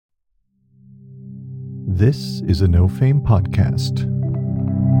This is a No Fame podcast.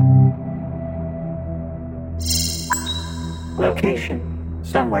 Location: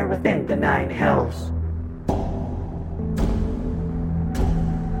 somewhere within the Nine Hells.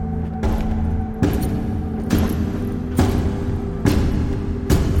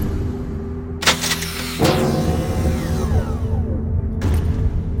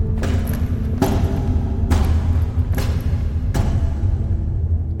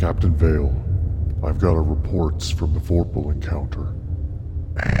 Captain Vale, I've got our reports from the Vorpal encounter.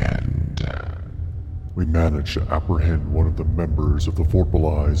 We managed to apprehend one of the members of the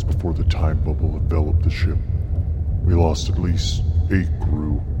Vorpal Eyes before the time bubble enveloped the ship. We lost at least 8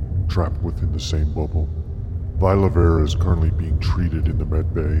 crew trapped within the same bubble. Vilavera is currently being treated in the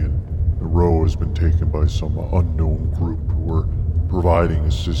med bay, and the row has been taken by some unknown group who are providing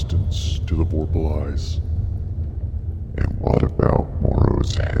assistance to the Vorpal Eyes. And what about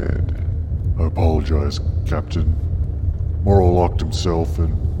Morrow's head? I apologize, Captain. Morrow locked himself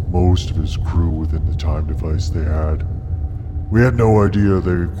and most of his crew within the time device they had. We had no idea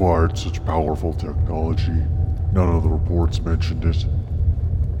they acquired such powerful technology. None of the reports mentioned it.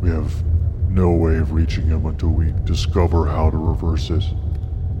 We have no way of reaching him until we discover how to reverse it.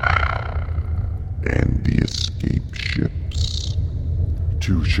 And the escape ships?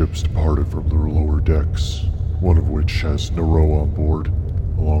 2 ships departed from their lower decks, one of which has Nero on board,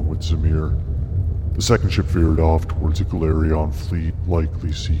 along with Zamir. The second ship veered off towards the Galarian fleet,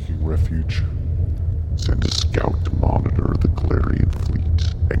 likely seeking refuge. Send a scout to monitor the Galarian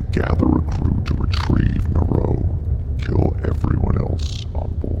fleet and gather a crew to retrieve Nero. Kill everyone else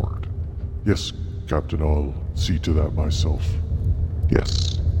on board. Yes, Captain, I'll see to that myself.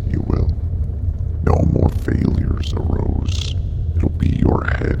 Yes, you will. No more failures, Arose. It'll be your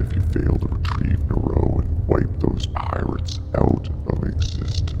head if you fail to retrieve Nero and wipe those pirates out of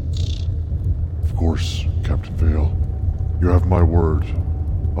existence. Of course, Captain Vale. You have my word.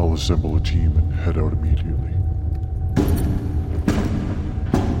 I'll assemble a team and head out immediately.